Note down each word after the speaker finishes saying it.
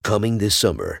coming this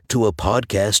summer to a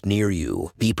podcast near you.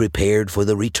 Be prepared for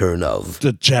the return of...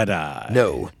 The Jedi.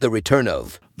 No, the return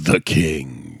of... The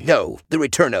King. No, the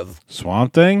return of...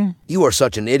 Swamp Thing? You are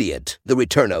such an idiot. The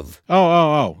return of...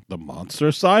 Oh, the Monster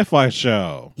Sci-Fi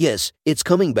Show. Yes, it's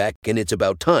coming back and it's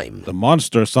about time. The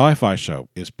Monster Sci-Fi Show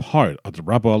is part of the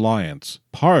Rebel Alliance,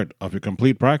 part of your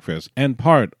complete breakfast, and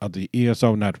part of the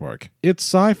ESO network. It's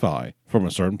sci-fi from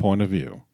a certain point of view.